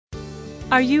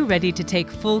Are you ready to take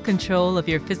full control of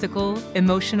your physical,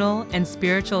 emotional, and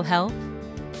spiritual health?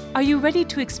 Are you ready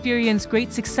to experience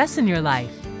great success in your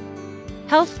life?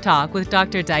 Health Talk with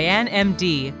Dr. Diane,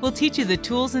 MD, will teach you the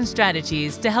tools and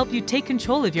strategies to help you take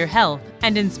control of your health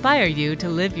and inspire you to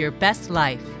live your best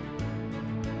life.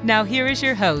 Now here is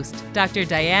your host, Dr.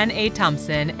 Diane A.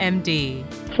 Thompson, MD.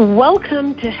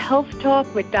 Welcome to Health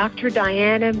Talk with Dr.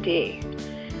 Diane, MD.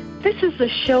 This is a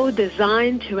show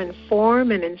designed to inform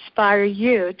and inspire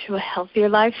you to a healthier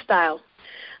lifestyle.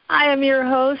 I am your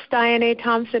host, Diane A.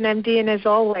 Thompson, MD, and as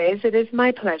always, it is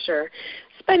my pleasure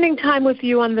spending time with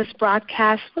you on this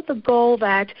broadcast with the goal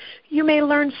that you may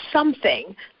learn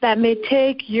something that may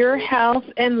take your health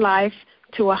and life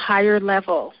to a higher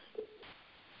level.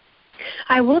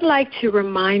 I would like to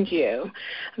remind you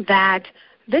that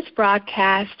this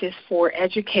broadcast is for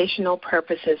educational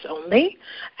purposes only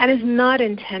and is not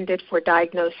intended for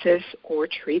diagnosis or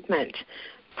treatment.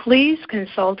 Please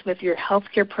consult with your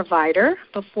healthcare provider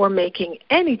before making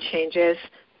any changes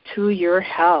to your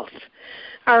health.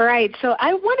 All right, so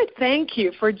I want to thank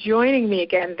you for joining me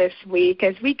again this week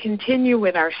as we continue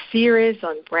with our series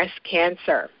on breast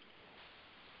cancer.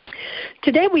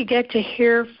 Today we get to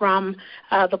hear from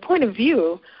the point of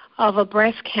view of a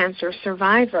breast cancer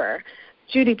survivor.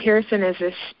 Judy Pearson is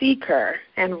a speaker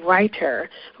and writer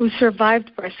who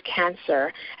survived breast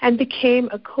cancer and became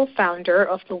a co-founder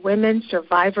of the Women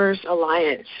Survivors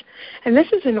Alliance. And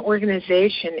this is an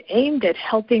organization aimed at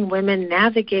helping women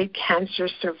navigate cancer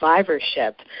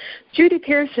survivorship. Judy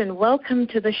Pearson, welcome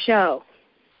to the show.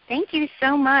 Thank you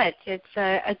so much. It's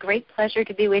a great pleasure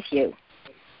to be with you.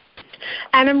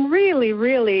 And I'm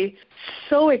really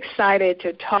so excited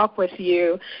to talk with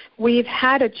you. We've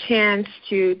had a chance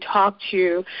to talk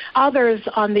to others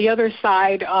on the other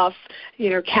side of,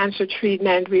 cancer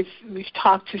treatment. We've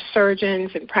talked to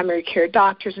surgeons and primary care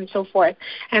doctors and so forth.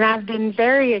 And I've been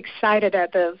very excited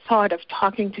at the thought of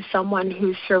talking to someone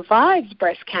who survived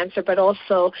breast cancer but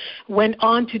also went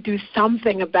on to do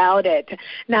something about it.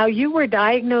 Now, you were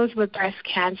diagnosed with breast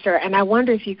cancer, and I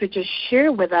wonder if you could just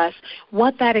share with us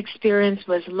what that experience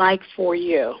was like for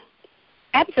you.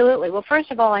 Absolutely. Well, first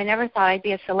of all, I never thought I'd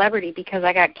be a celebrity because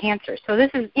I got cancer. So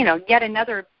this is, yet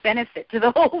another benefit to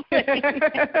the whole thing.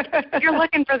 You're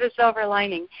looking for the silver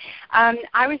lining.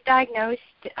 I was diagnosed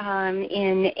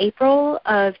in April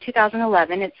of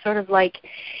 2011. It's sort of like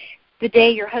the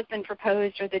day your husband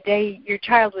proposed or the day your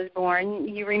child was born.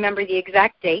 You remember the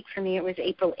exact date. For me, it was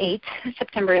April 8th,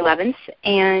 September 11th.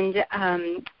 And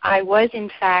I was, in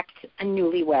fact, a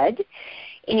newlywed.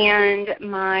 And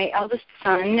my eldest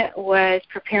son was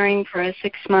preparing for a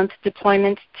 6-month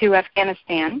deployment to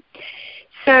Afghanistan.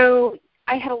 So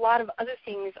I had a lot of other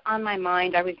things on my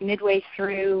mind. I was midway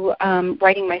through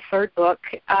writing my third book.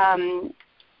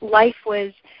 Life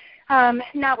was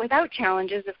not without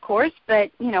challenges, of course,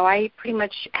 but, I pretty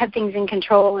much had things in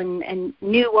control and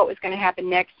knew what was going to happen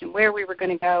next and where we were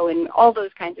going to go and all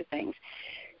those kinds of things.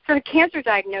 So the cancer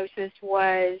diagnosis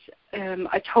was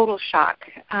a total shock.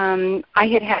 I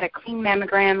had a clean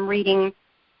mammogram reading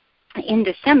in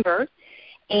December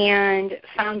and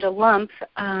found a lump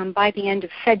by the end of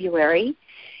February,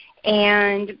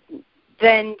 and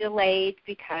then delayed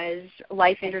because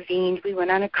life intervened. We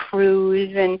went on a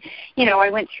cruise, and, I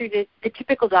went through the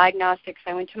typical diagnostics.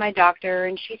 I went to my doctor,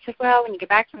 and she said, well, when you get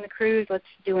back from the cruise, let's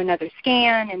do another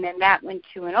scan, and then that went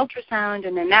to an ultrasound,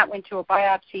 and then that went to a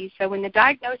biopsy. So when the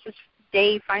diagnosis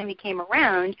day finally came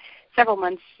around, several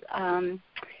months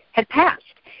had passed,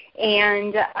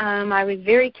 and I was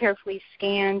very carefully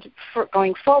scanned for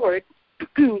going forward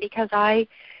because I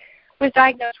was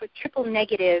diagnosed with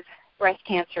triple-negative breast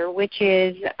cancer, which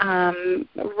is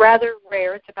rather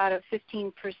rare. It's about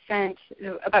 15%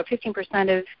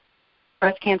 of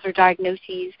breast cancer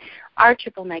diagnoses are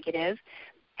triple negative.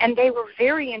 And they were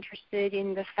very interested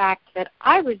in the fact that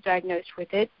I was diagnosed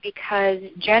with it because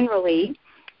generally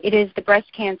it is the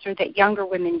breast cancer that younger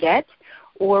women get,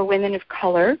 or women of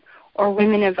color, or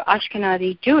women of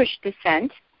Ashkenazi Jewish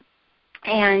descent.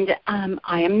 And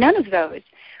I am none of those.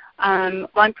 Well,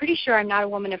 I'm pretty sure I'm not a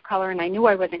woman of color, and I knew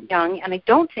I wasn't young, and I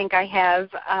don't think I have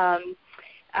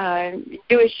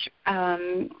Jewish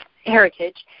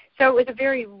heritage. So it was a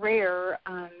very rare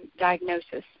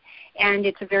diagnosis, and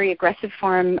it's a very aggressive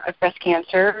form of breast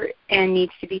cancer and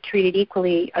needs to be treated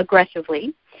equally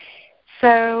aggressively.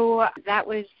 So that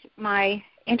was my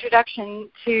introduction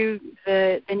to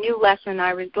the new lessons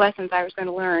I was going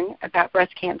to learn about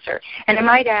breast cancer. And I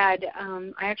might add,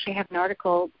 I actually have an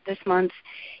article this month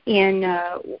in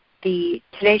the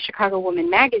Today's Chicago Woman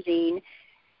magazine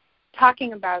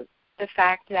talking about the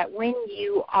fact that when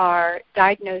you are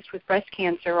diagnosed with breast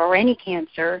cancer or any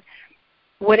cancer,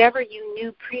 whatever you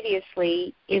knew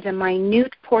previously is a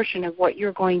minute portion of what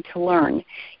you're going to learn.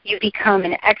 You become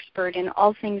an expert in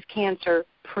all things cancer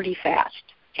pretty fast.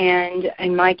 And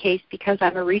in my case, because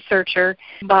I'm a researcher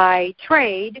by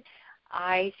trade,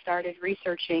 I started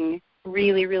researching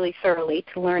really, really thoroughly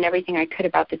to learn everything I could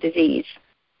about the disease.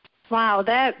 Wow,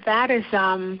 that is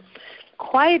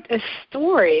quite a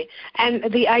story. And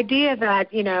the idea that,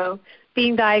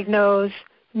 being diagnosed,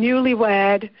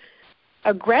 newlywed,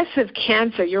 aggressive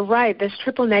cancer, you're right, this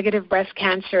triple-negative breast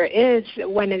cancer is,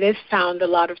 when it is found, a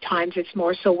lot of times it's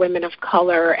more so women of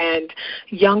color and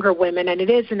younger women, and it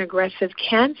is an aggressive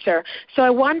cancer. So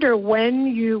I wonder, when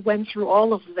you went through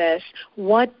all of this,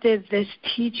 what did this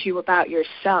teach you about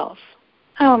yourself?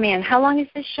 Oh, man, how long is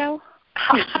this show?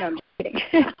 No, I'm just kidding.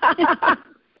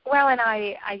 Well, and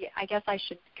I guess I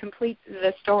should complete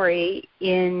the story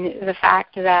in the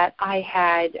fact that I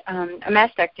had a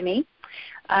mastectomy,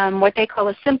 what they call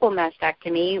a simple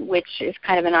mastectomy, which is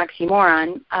kind of an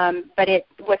oxymoron. But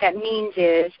what that means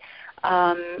is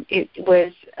it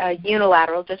was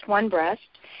unilateral, just one breast.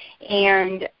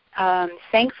 And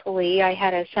thankfully, I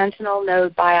had a sentinel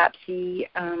node biopsy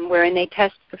wherein they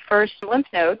test the first lymph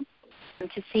node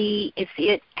to see if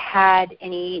it had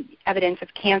any evidence of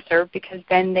cancer, because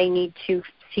then they need to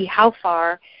see how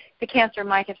far the cancer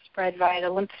might have spread via the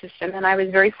lymph system. And I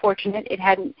was very fortunate. It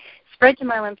hadn't spread to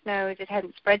my lymph nodes. It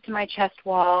hadn't spread to my chest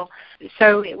wall.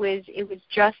 So it was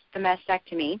just the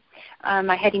mastectomy.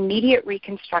 I had immediate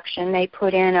reconstruction. They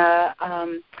put in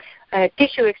a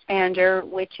tissue expander,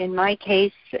 which in my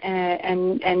case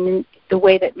and the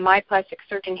way that my plastic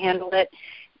surgeon handled it,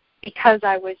 because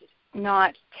I was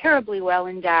not terribly well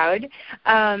endowed,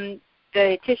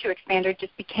 the tissue expander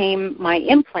just became my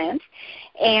implant.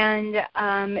 And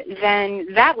then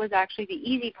that was actually the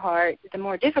easy part. The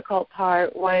more difficult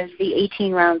part was the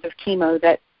 18 rounds of chemo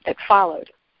that followed.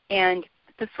 And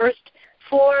the first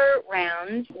 4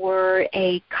 rounds were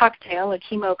a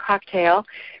chemo cocktail.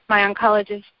 My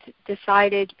oncologist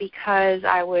decided, because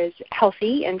I was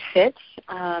healthy and fit,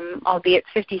 albeit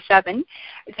 57,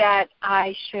 that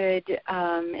I should,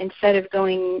 instead of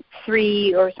going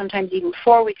 3 or sometimes even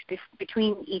 4 weeks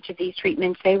between each of these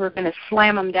treatments, they were going to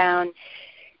slam them down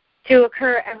to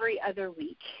occur every other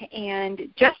week. And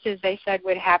just as they said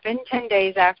would happen, 10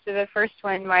 days after the first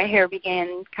one, my hair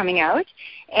began coming out.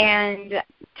 And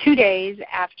 2 days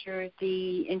after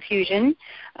the infusion,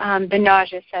 the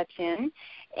nausea sets in.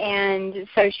 And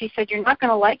so she said, "You're not going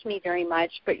to like me very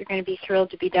much, but you're going to be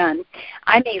thrilled to be done."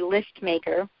 I'm a list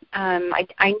maker.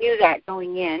 I knew that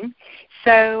going in.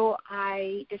 So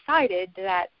I decided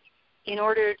that in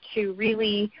order to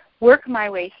really work my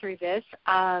way through this,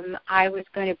 I was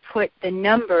going to put the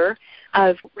number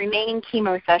of remaining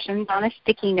chemo sessions on a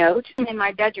sticky note in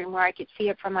my bedroom where I could see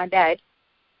it from my bed.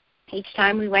 Each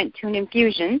time we went to an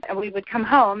infusion, we would come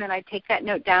home, and I'd take that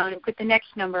note down and put the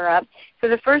next number up. So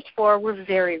the first 4 were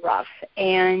very rough,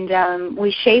 and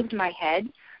we shaved my head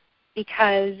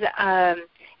because it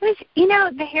was,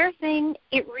 the hair thing,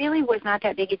 it really was not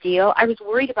that big a deal. I was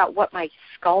worried about what my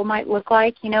skull might look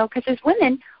like, because as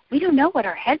women, we don't know what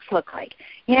our heads look like,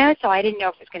 so I didn't know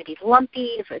if it was going to be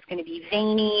lumpy, if it was going to be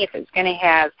veiny, if it was going to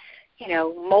have,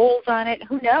 moles on it,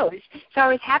 who knows. So I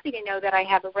was happy to know that I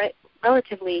have a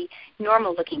relatively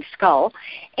normal-looking skull.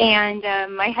 And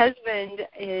my husband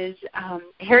is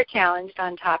hair challenged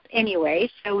on top anyway,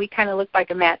 so we kind of look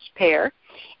like a matched pair.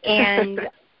 And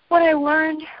what I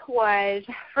learned was,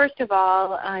 first of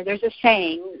all, there's a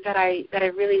saying that I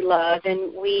really love,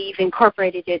 and we've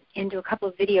incorporated it into a couple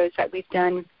of videos that we've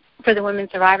done for the Women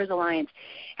Survivors Alliance,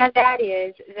 and that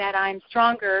is that I'm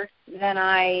stronger than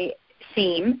I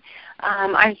seem,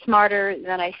 I'm smarter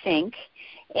than I think,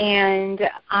 and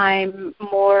I'm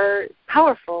more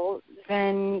powerful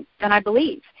than I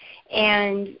believe.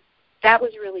 And that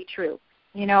was really true.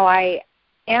 I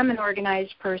am an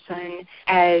organized person,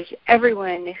 as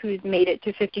everyone who's made it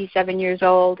to 57 years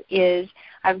old is.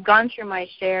 I've gone through my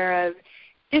share of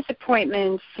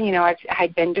disappointments.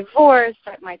 I'd been divorced,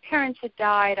 my parents had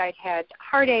died, I'd had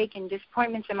heartache and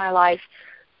disappointments in my life.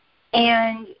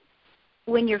 And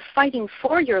when you're fighting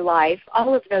for your life,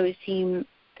 all of those seem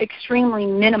extremely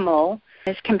minimal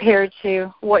as compared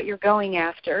to what you're going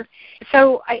after.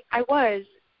 So I was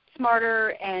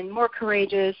smarter and more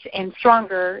courageous and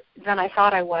stronger than I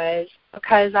thought I was,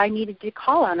 because I needed to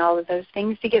call on all of those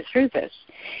things to get through this.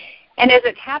 And as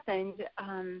it happened,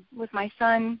 with my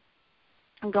son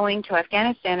going to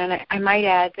Afghanistan, and I might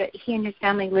add that he and his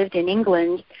family lived in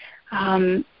England.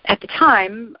 At the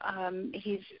time,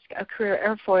 he's a career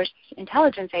Air Force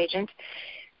intelligence agent.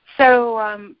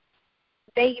 So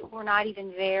they were not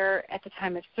even there at the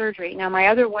time of surgery. Now, my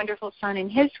other wonderful son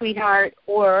and his sweetheart,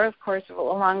 or, of course,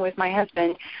 along with my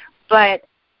husband, but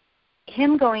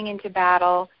him going into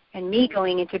battle and me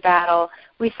going into battle,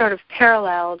 we sort of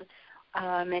paralleled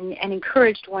and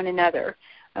encouraged one another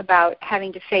about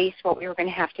having to face what we were going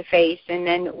to have to face. And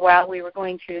then while we were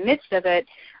going through the midst of it,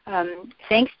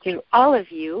 thanks to all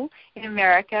of you in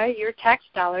America, your tax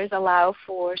dollars allow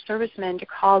for servicemen to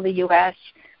call the U.S.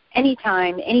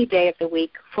 anytime, any day of the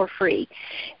week for free.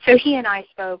 So he and I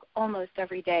spoke almost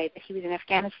every day that he was in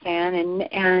Afghanistan,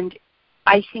 and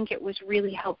I think it was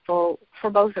really helpful for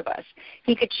both of us.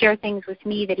 He could share things with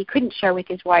me that he couldn't share with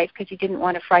his wife because he didn't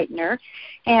want to frighten her,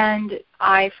 and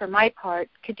I, for my part,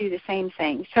 could do the same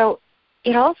thing. So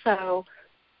it also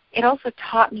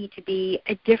taught me to be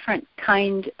a different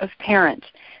kind of parent,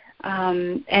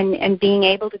 and being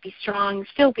able to be strong,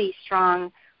 still be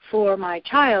strong for my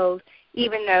child,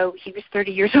 even though he was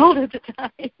 30 years old at the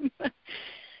time.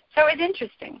 So it's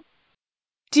interesting.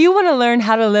 Do you want to learn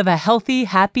how to live a healthy,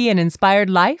 happy, and inspired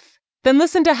life? Then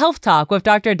listen to Health Talk with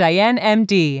Dr. Diane,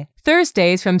 MD,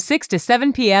 Thursdays from 6 to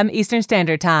 7 p.m. Eastern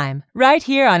Standard Time, right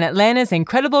here on Atlanta's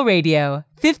Incredible Radio,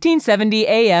 1570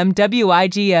 AM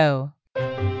WIGO.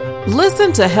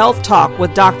 Listen to Health Talk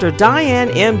with Dr. Diane,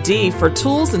 MD, for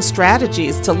tools and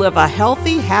strategies to live a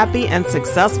healthy, happy, and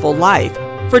successful life.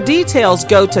 For details,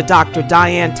 go to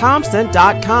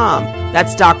drdianethompson.com.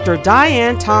 That's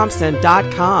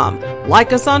drdianethompson.com.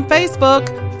 Like us on Facebook,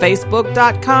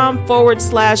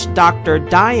 facebook.com/Dr.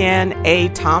 Diane A.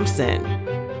 Thompson.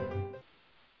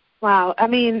 Wow. I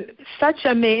mean, such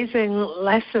amazing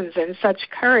lessons and such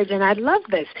courage. And I love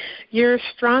this. You're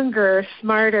stronger,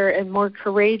 smarter, and more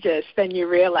courageous than you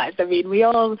realize. I mean, we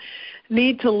all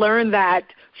need to learn that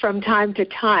from time to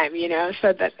time,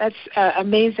 so that's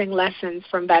amazing lessons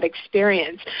from that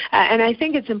experience. And I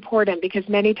think it's important because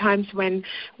many times when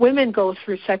women go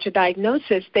through such a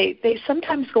diagnosis, they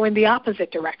sometimes go in the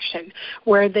opposite direction,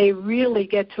 where they really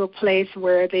get to a place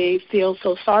where they feel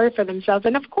so sorry for themselves.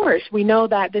 And, of course, we know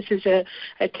that this is a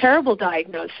terrible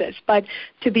diagnosis, but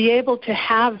to be able to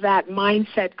have that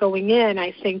mindset going in,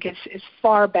 I think is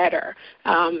far better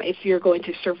if you're going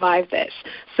to survive this.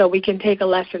 So we can take a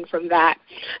lesson from that.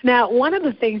 Now, one of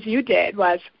the things you did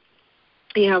was,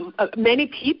 many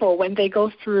people, when they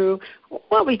go through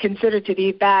what we consider to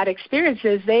be bad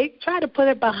experiences, they try to put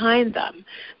it behind them.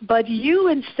 But you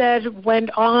instead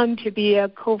went on to be a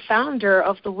co-founder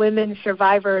of the Women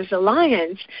Survivors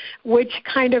Alliance, which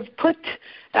kind of put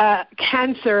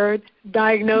cancer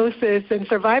diagnosis and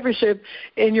survivorship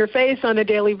in your face on a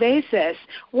daily basis.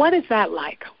 What is that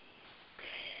like?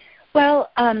 Well,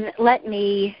 let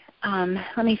me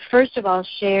first of all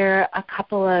share a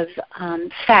couple of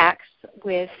facts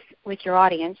with your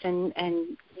audience,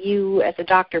 and you as a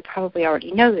doctor probably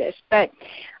already know this, but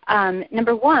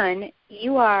number one,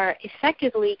 you are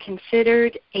effectively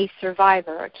considered a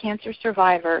survivor, a cancer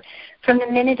survivor, from the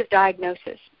minute of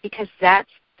diagnosis, because that's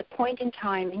the point in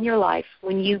time in your life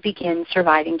when you begin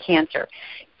surviving cancer.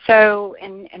 So,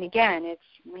 and again, it's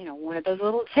one of those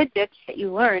little tidbits that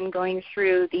you learn going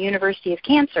through the University of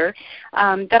Cancer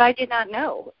that I did not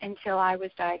know until I was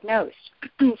diagnosed.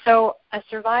 So a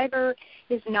survivor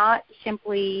is not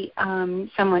simply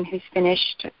someone who's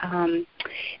finished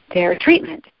their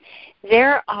treatment.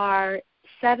 There are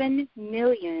 7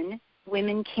 million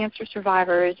women cancer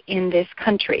survivors in this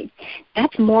country.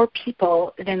 That's more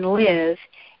people than live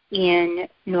in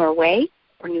Norway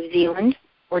or New Zealand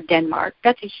or Denmark.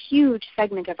 That's a huge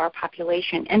segment of our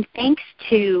population. And thanks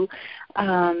to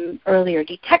earlier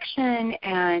detection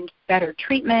and better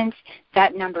treatments,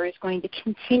 that number is going to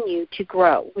continue to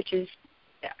grow, which is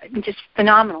just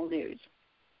phenomenal news.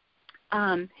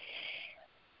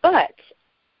 But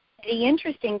the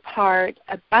interesting part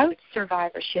about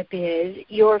survivorship is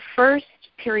your first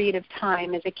period of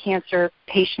time as a cancer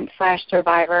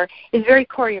patient/survivor is very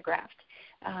choreographed.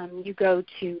 You go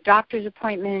to doctor's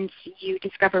appointments, you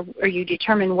discover or you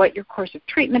determine what your course of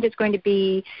treatment is going to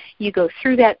be, you go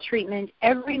through that treatment.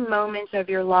 Every moment of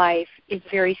your life is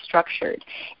very structured,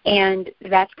 and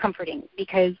that's comforting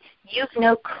because you've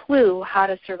no clue how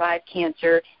to survive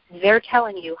cancer. They're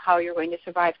telling you how you're going to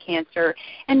survive cancer,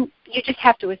 and you just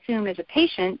have to assume as a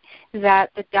patient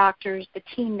that the doctors, the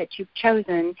team that you've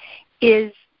chosen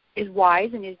is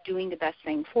wise and is doing the best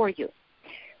thing for you.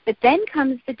 But then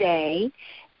comes the day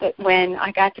that when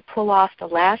I got to pull off the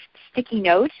last sticky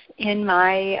note in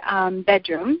my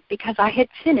bedroom because I had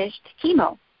finished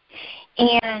chemo.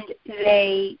 And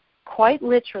they quite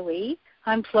literally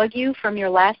unplug you from your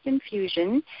last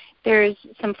infusion. There's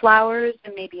some flowers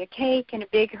and maybe a cake and a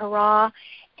big hurrah.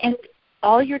 And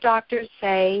all your doctors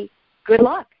say, good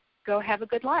luck. go have a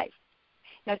good life.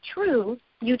 Now, true,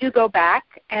 you do go back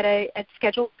at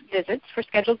scheduled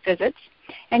visits,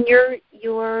 and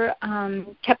you're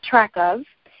kept track of,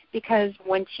 because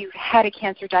once you've had a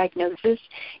cancer diagnosis,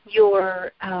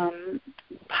 your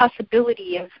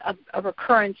possibility of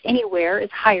recurrence anywhere is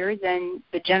higher than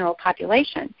the general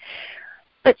population.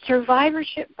 But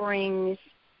survivorship brings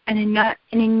an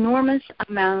enormous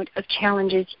amount of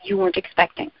challenges you weren't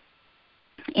expecting.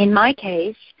 In my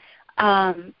case,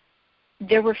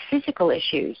 there were physical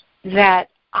issues that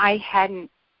I hadn't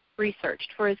researched.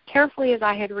 For as carefully as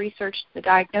I had researched the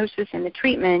diagnosis and the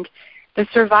treatment, the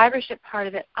survivorship part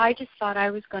of it, I just thought I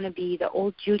was going to be the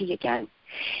old Judy again.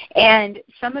 And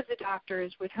some of the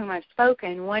doctors with whom I've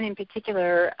spoken, one in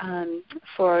particular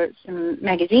for some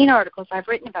magazine articles I've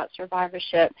written about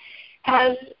survivorship,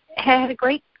 has had a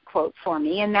great quote for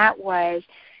me, and that was,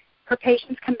 her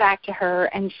patients come back to her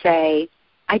and say,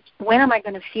 when am I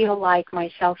going to feel like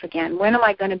myself again? When am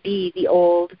I going to be the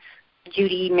old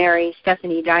Judy, Mary,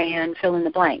 Stephanie, Diane, fill in the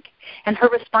blank? And her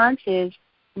response is,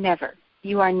 never.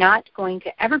 You are not going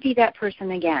to ever be that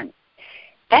person again.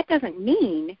 That doesn't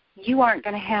mean you aren't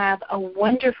going to have a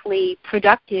wonderfully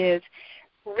productive,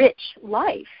 rich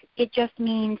life. It just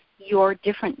means you're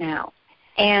different now.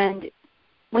 And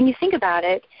when you think about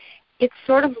it, it's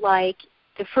sort of like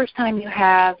the first time you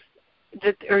have,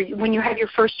 or when you have your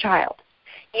first child.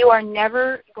 You are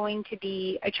never going to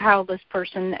be a childless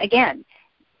person again.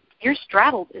 You're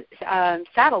saddled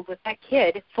with that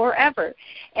kid forever.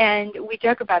 And we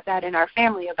joke about that in our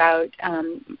family, about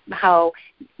how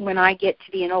when I get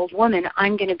to be an old woman,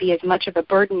 I'm going to be as much of a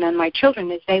burden on my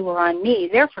children as they were on me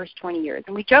their first 20 years.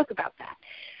 And we joke about that.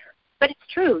 But it's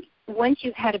true. Once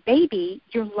you've had a baby,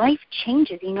 your life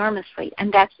changes enormously.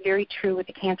 And that's very true with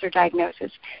the cancer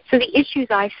diagnosis. So the issues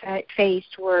I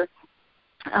faced were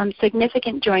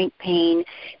significant joint pain,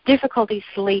 difficulty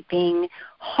sleeping,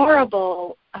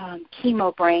 horrible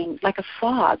chemo brain, like a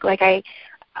fog, like I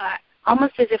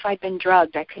almost as if I'd been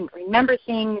drugged. I couldn't remember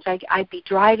things. I'd be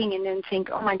driving and then think,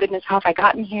 oh my goodness, how have I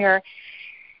gotten here?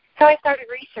 So I started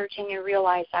researching and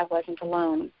realized I wasn't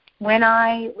alone. When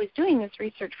I was doing this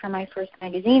research for my first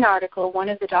magazine article, one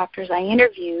of the doctors I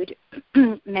interviewed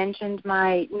mentioned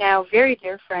my now very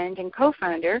dear friend and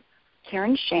co-founder,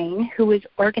 Karen Shane, who was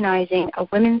organizing a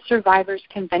Women Survivors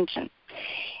Convention.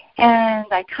 And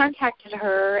I contacted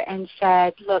her and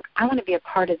said, look, I want to be a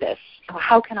part of this.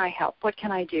 How can I help? What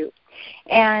can I do?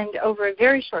 And over a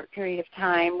very short period of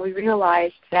time, we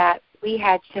realized that we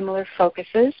had similar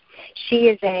focuses. She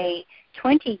is a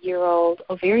 20-year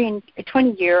ovarian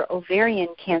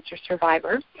cancer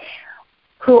survivor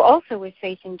who also was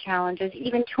facing challenges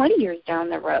even 20 years down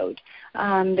the road.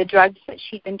 The drugs that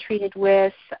she'd been treated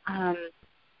with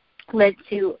led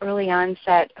to early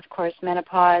onset, of course,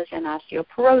 menopause and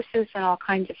osteoporosis and all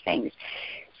kinds of things.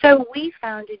 So we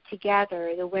founded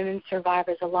together the Women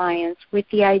Survivors Alliance with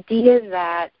the idea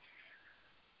that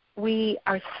we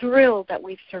are thrilled that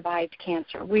we've survived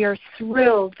cancer. We are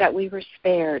thrilled that we were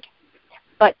spared.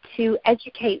 But to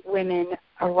educate women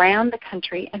around the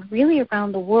country and really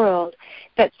around the world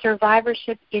that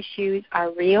survivorship issues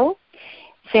are real.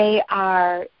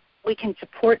 We can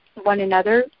support one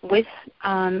another with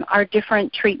our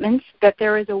different treatments, that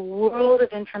there is a world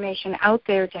of information out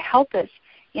there to help us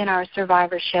in our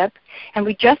survivorship. And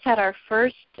we just had our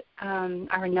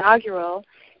inaugural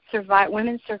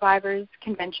Women Survivors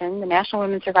Convention, the National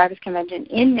Women Survivors Convention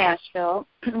in Nashville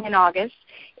in August.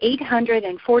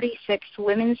 846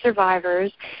 women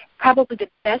survivors. Probably the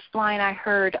best line I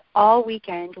heard all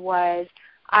weekend was,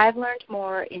 I've learned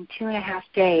more in 2.5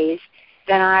 days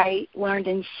than I learned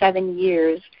in 7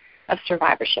 years of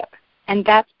survivorship. And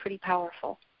that's pretty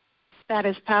powerful. That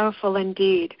is powerful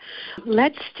indeed.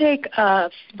 Let's take a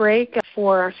break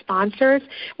for our sponsors.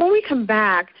 When we come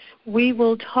back, we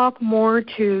will talk more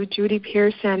to Judy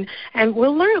Pearson, and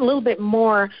we'll learn a little bit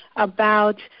more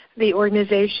about the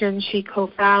organization she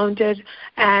co-founded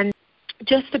and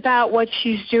just about what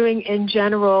she's doing in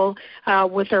general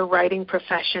with her writing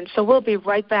profession. So we'll be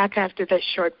right back after this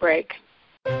short break.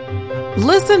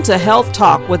 Listen to Health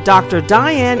Talk with Dr.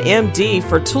 Diane MD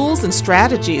for tools and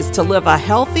strategies to live a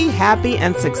healthy, happy,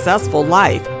 and successful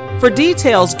life. For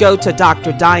details, go to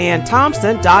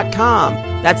drdianethompson.com.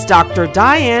 That's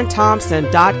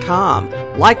drdianethompson.com.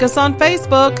 Like us on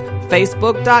Facebook,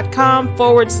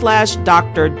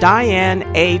 facebook.com/Dr.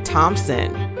 Diane A.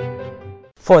 Thompson.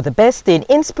 For the best in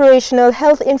inspirational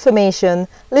health information,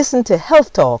 listen to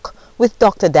Health Talk with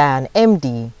Dr. Diane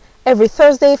MD. Every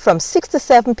Thursday from 6 to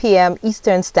 7 p.m.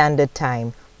 Eastern Standard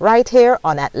Time, right here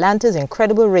on Atlanta's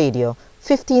Incredible Radio,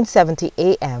 1570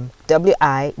 AM,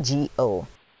 WIGO.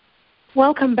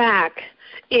 Welcome back.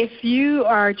 If you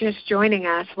are just joining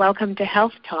us, welcome to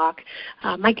Health Talk.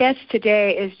 My guest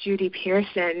today is Judy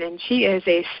Pearson, and she is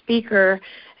a speaker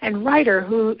and writer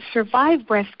who survived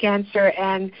breast cancer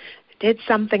and did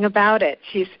something about it.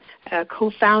 She's a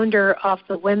co-founder of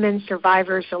the Women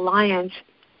Survivors Alliance,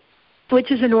 which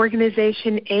is an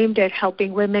organization aimed at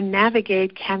helping women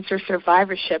navigate cancer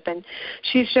survivorship. And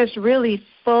she's just really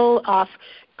full of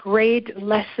great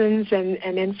lessons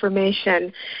and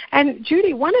information. And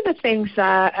Judy, one of the things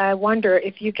I wonder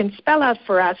if you can spell out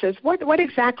for us is what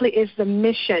exactly is the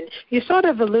mission? You sort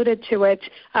of alluded to it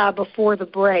before the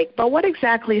break, but what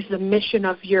exactly is the mission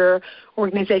of your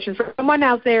organization? For someone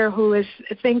out there who is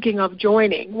thinking of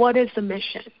joining, what is the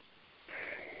mission?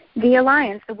 The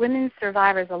Alliance, the Women's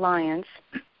Survivors Alliance,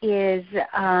 is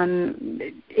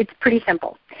it's pretty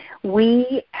simple.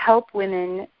 We help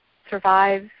women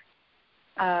survive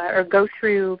or go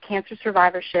through cancer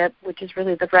survivorship, which is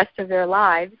really the rest of their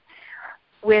lives,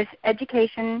 with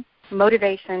education,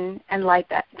 motivation, and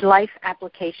life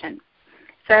application.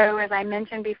 So as I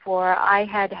mentioned before, I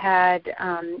had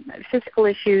physical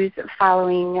issues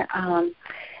following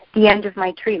the end of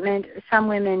my treatment. Some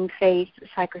women face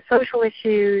psychosocial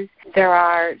issues. There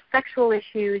are sexual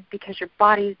issues because your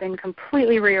body's been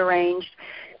completely rearranged.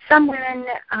 Some women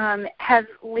have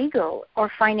legal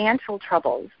or financial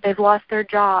troubles. They've lost their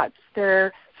jobs.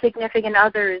 Their significant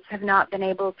others have not been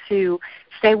able to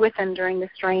stay with them during the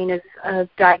strain of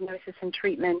diagnosis and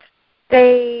treatment.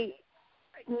 They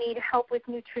need help with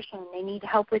nutrition. They need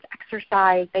help with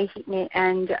exercise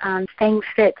and staying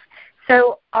fit.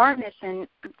 So our mission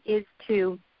is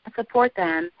to support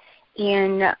them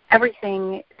in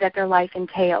everything that their life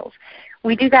entails.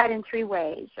 We do that in three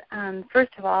ways.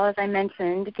 First of all, as I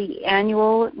mentioned, the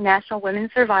annual National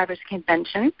Women Survivors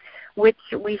Convention, which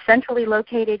we centrally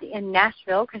located in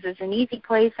Nashville because it's an easy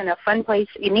place and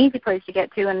an easy place to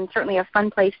get to, and certainly a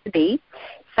fun place to be.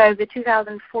 So the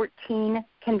 2014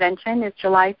 convention is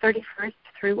July 31st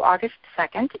through August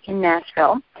 2nd in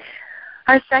Nashville.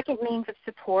 Our second means of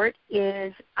support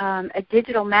is a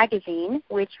digital magazine,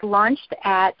 which launched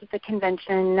at the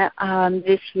convention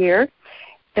this year.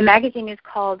 The magazine is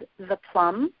called The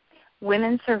Plum,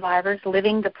 Women Survivors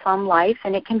Living the Plum Life,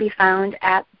 and it can be found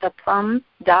at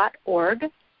theplum.org.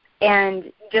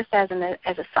 And just as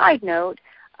a side note,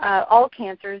 all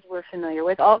cancers we're familiar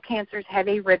with. All cancers have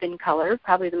a ribbon color,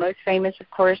 probably the most famous, of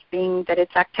course, being that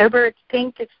it's October, it's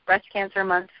pink, it's Breast Cancer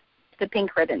Month, the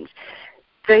pink ribbons.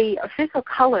 The official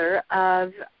color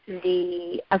of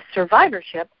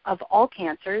survivorship of all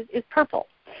cancers is purple.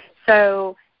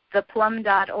 So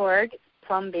theplum.org,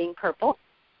 plum being purple,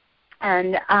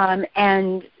 and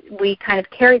we kind of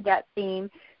carried that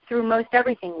theme through most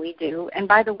everything we do. And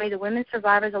by the way, the Women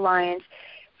Survivors Alliance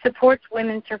supports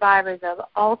women survivors of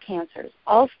all cancers,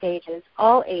 all stages,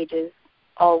 all ages,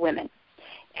 all women.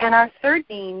 And our third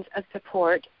means of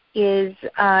support is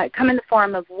come in the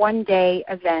form of one-day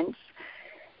events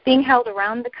being held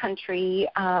around the country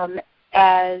at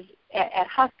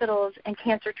hospitals and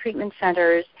cancer treatment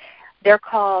centers. They're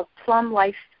called Plum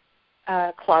Life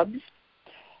Clubs.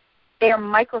 They are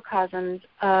microcosms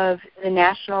of the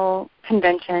national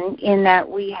convention in that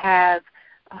we have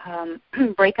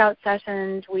breakout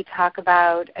sessions. We talk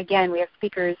about, again, we have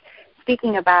speakers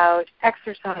speaking about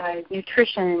exercise,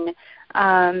 nutrition,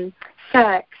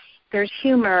 sex, there's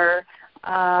humor,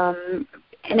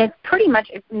 and it's pretty much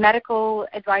medical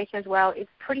advice as well. It's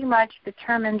pretty much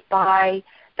determined by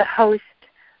the host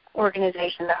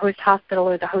organization, the host hospital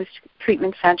or the host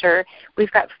treatment center.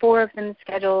 We've got 4 of them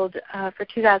scheduled for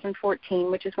 2014,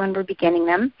 which is when we're beginning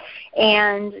them.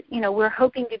 And, we're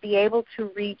hoping to be able to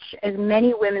reach as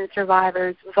many women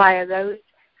survivors via those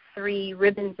 3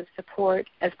 ribbons of support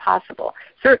as possible.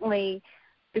 Certainly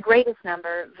the greatest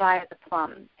number via the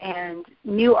Plum. And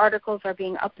new articles are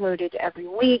being uploaded every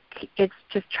week. It's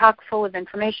just chock full of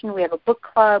information. We have a book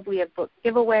club. We have book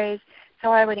giveaways. So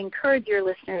I would encourage your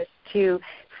listeners to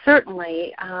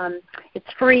certainly, it's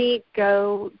free,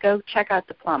 go check out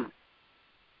the Plum.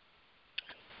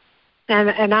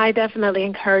 And I definitely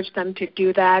encourage them to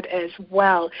do that as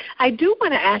well. I do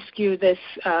want to ask you this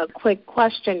quick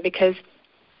question because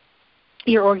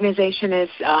your organization is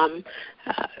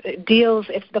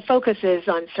if the focus is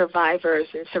on survivors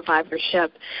and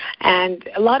survivorship, and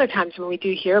a lot of times when we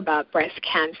do hear about breast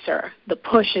cancer, the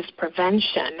push is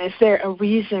prevention. Is there a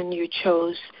reason you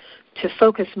chose to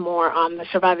focus more on the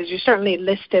survivors? You certainly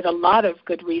listed a lot of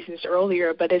good reasons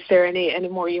earlier, but is there any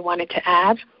more you wanted to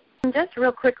add? Just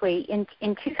real quickly, in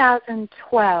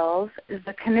 2012,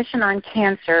 the Commission on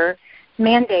Cancer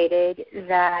mandated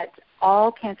that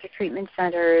all cancer treatment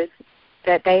centers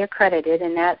that they accredited,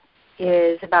 and that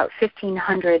is about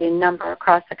 1,500 in number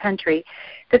across the country,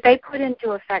 that they put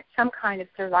into effect some kind of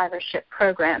survivorship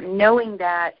program, knowing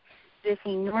that this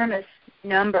enormous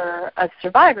number of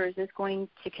survivors is going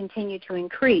to continue to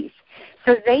increase.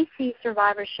 So they see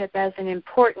survivorship as an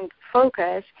important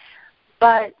focus,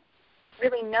 but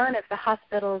really none of the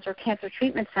hospitals or cancer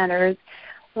treatment centers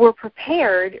were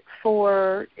prepared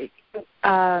for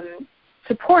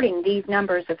supporting these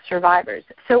numbers of survivors.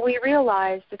 So we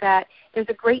realized that there's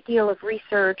a great deal of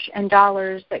research and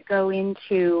dollars that go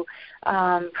into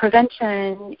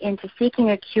prevention, into seeking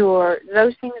a cure.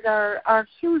 Those things are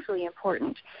hugely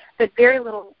important, but very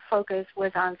little focus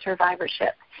was on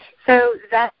survivorship. So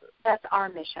that's our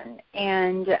mission.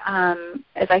 And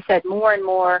as I said, more and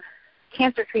more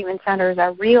cancer treatment centers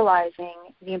are realizing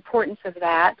the importance of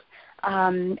that,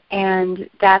 and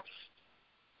that's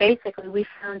basically we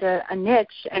found a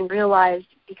niche and realized,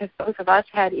 because both of us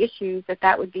had issues,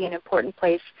 that would be an important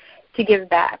place to give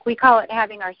back. We call it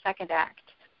having our second act.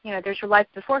 You know, there's your life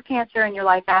before cancer and your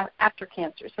life after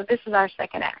cancer. So this is our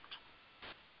second act.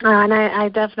 And I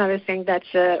definitely think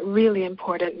that's a really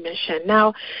important mission.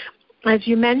 Now, as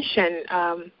you mentioned,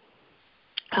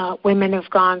 women who've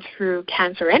gone through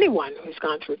cancer, anyone who's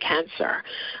gone through cancer,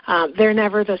 they're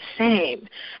never the same.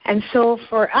 And so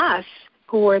for us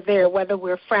who are there, whether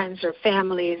we're friends or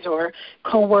families or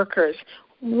coworkers,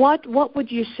 what would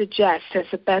you suggest as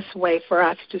the best way for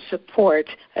us to support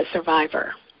a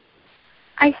survivor?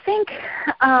 I think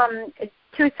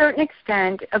to a certain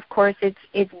extent, of course,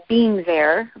 it's being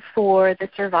there for the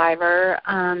survivor,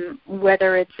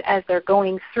 whether it's as they're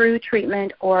going through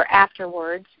treatment or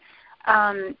afterwards.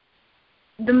 The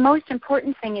most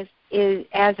important thing is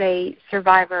as a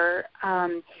survivor,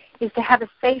 is to have a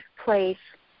safe place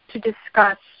to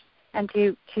discuss and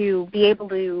to be able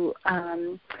to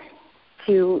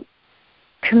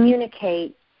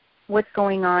communicate what's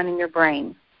going on in your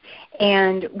brain.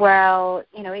 And while,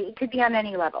 you know, it could be on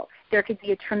any level. There could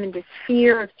be a tremendous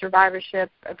fear of survivorship,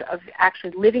 of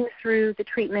actually living through the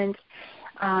treatment.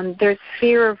 There's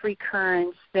fear of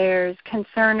recurrence. There's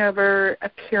concern over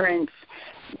appearance.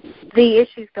 The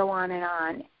issues go on.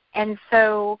 And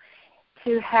so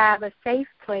to have a safe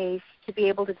place to be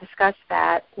able to discuss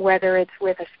that, whether it's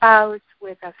with a spouse,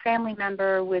 with a family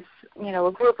member, with, you know,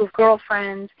 a group of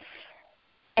girlfriends,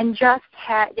 and just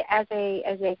as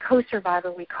a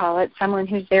co-survivor, we call it, someone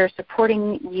who's there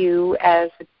supporting you as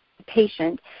a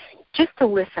patient, just to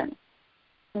listen.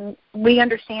 We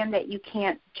understand that you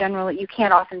can't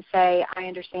often say, I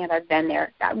understand, I've been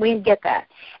there. We get that.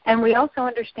 And we also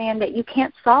understand that you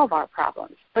can't solve our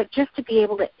problems, but just to be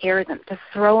able to air them, to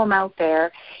throw them out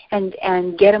there and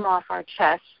get them off our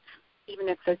chests, even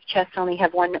if those chests only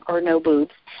have one or no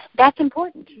boobs, that's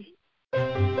important.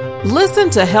 Listen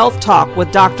to Health Talk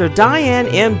with Dr. Diane,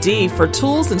 MD, for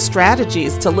tools and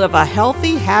strategies to live a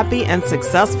healthy, happy, and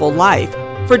successful life.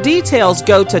 For details,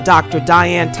 go to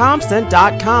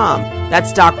drdianethompson.com.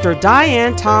 That's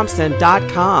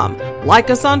drdianethompson.com. Like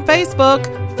us on Facebook,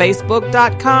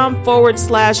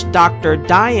 facebook.com/Dr.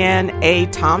 Diane A.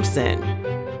 Thompson.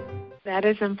 That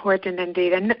is important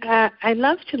indeed. And I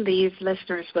love to leave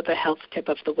listeners with a health tip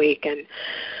of the week. And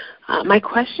my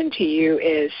question to you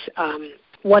is,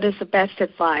 what is the best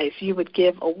advice you would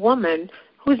give a woman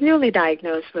who's newly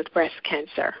diagnosed with breast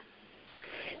cancer?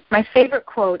 My favorite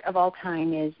quote of all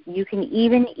time is, you can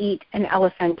even eat an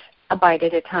elephant a bite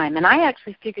at a time. And I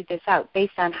actually figured this out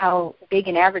based on how big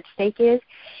an average steak is.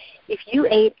 If you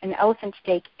ate an elephant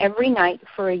steak every night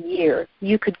for a year,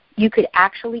 you could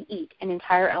actually eat an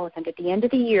entire elephant. At the end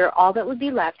of the year, all that would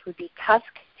be left would be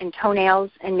tusk and toenails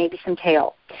and maybe some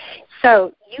tail.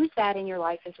 So use that in your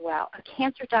life as well. A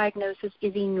cancer diagnosis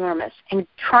is enormous, and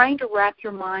trying to wrap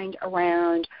your mind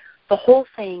around the whole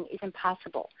thing is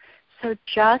impossible. So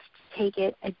just take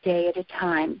it a day at a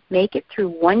time. Make it through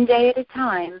one day at a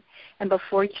time, and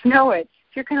before you know it,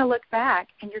 you're going to look back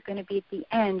and you're going to be at the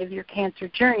end of your cancer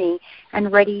journey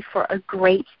and ready for a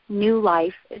great new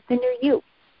life as the new you.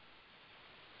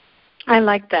 I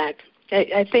like that.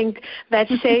 I think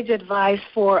that's sage advice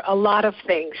for a lot of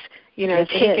things. You know,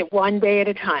 take it one day at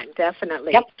a time,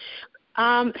 definitely. Yep.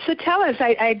 So tell us,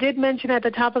 I did mention at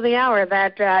the top of the hour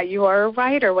that you are a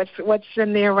writer. What's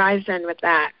in the horizon with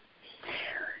that?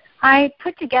 I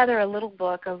put together a little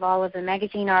book of all of the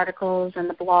magazine articles and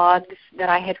the blogs that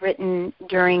I had written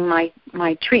during my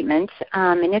treatment,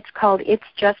 and it's called It's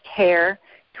Just Hair,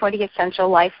 20 Essential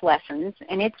Life Lessons,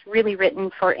 and it's really written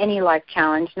for any life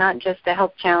challenge, not just a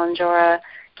health challenge or a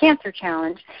cancer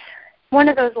challenge. One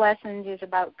of those lessons is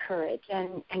about courage,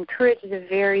 and courage is a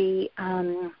very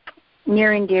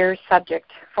near and dear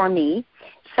subject for me.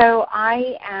 So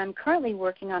I am currently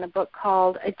working on a book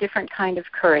called A Different Kind of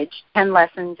Courage, 10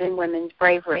 Lessons in Women's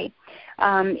Bravery.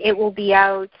 It will be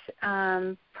out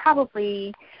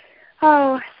probably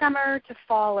summer to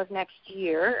fall of next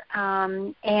year,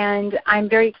 and I'm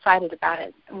very excited about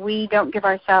it. We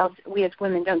as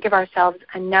women don't give ourselves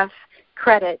enough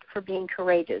credit for being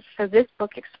courageous. So this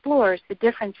book explores the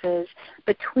differences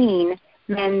between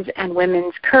men's and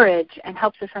women's courage and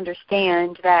helps us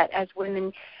understand that as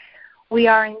women, we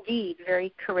are indeed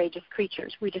very courageous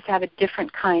creatures. We just have a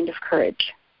different kind of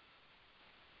courage.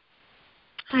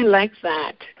 I like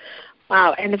that.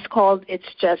 Wow, and it's called It's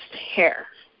Just Hair.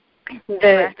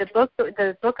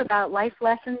 The book about life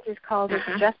lessons is called It's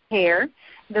Just Hair.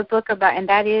 The book and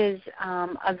that is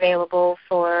available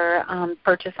for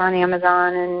purchase on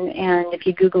Amazon, and if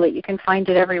you Google it, you can find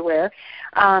it everywhere.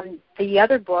 The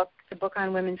other book, the book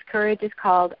on women's courage, is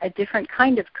called A Different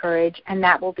Kind of Courage, and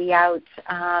that will be out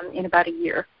in about a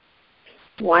year.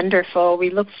 Wonderful. We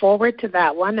look forward to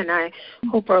that one, and I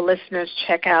hope our listeners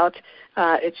check out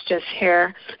It's Just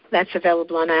Hair. That's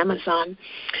available on Amazon.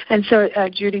 And so,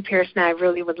 Judy Pearson, I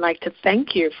really would like to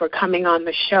thank you for coming on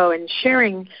the show and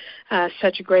sharing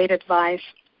such great advice.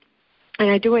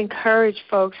 And I do encourage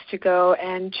folks to go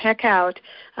and check out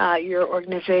your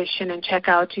organization and check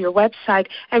out your website.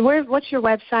 And what's your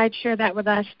website? Share that with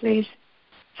us, please.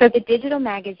 So the digital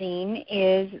magazine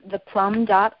is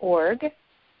theplum.org.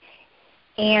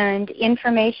 And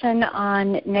information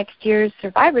on next year's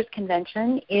Survivors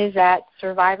Convention is at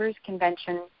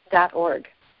survivorsconvention.org.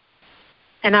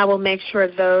 And I will make sure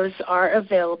those are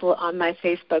available on my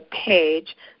Facebook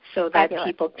page so that Fabulous.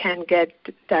 People can get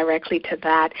directly to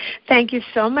that. Thank you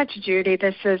so much, Judy.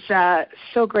 This is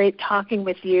so great talking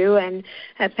with you, and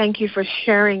thank you for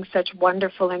sharing such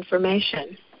wonderful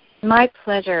information. My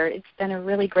pleasure. It's been a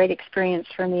really great experience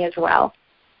for me as well.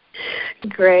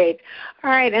 Great. All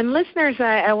right, and listeners,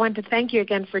 I want to thank you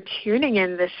again for tuning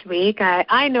in this week.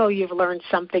 I know you've learned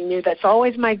something new. That's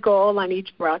always my goal on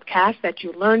each broadcast, that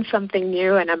you learn something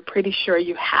new, and I'm pretty sure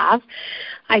you have.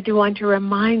 I do want to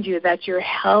remind you that your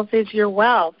health is your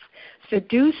wealth. So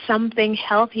do something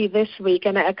healthy this week.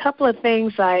 And a couple of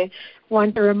things I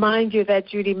want to remind you that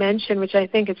Judy mentioned, which I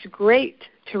think is great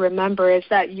to remember, is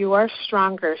that you are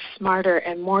stronger, smarter,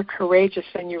 and more courageous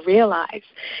than you realize.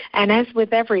 And as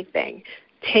with everything,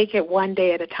 take it one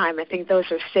day at a time. I think those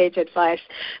are sage advice.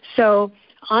 So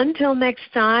until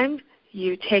next time,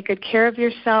 you take good care of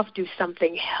yourself, do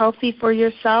something healthy for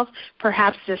yourself.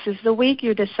 Perhaps this is the week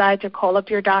you decide to call up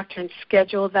your doctor and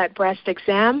schedule that breast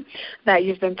exam that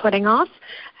you've been putting off,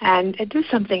 and do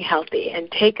something healthy. And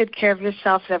take good care of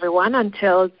yourself, everyone,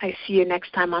 until I see you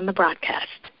next time on the broadcast.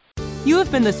 You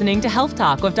have been listening to Health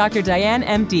Talk with Dr. Diane,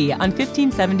 MD, on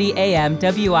 1570 AM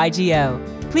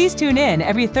WIGO. Please tune in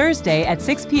every Thursday at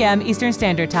 6 p.m. Eastern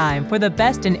Standard Time for the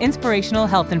best in inspirational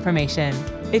health information.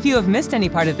 If you have missed any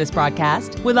part of this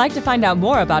broadcast, would like to find out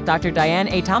more about Dr. Diane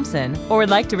A. Thompson, or would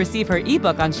like to receive her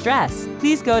ebook on stress,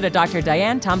 please go to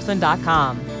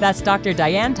drdianethompson.com. That's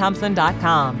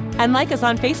drdianethompson.com. And like us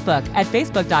on Facebook at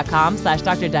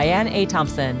facebook.com/Dr. Diane A.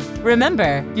 Thompson.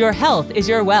 Remember, your health is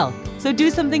your wealth. So do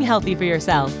something healthy for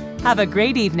yourself. Have a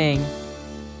great evening.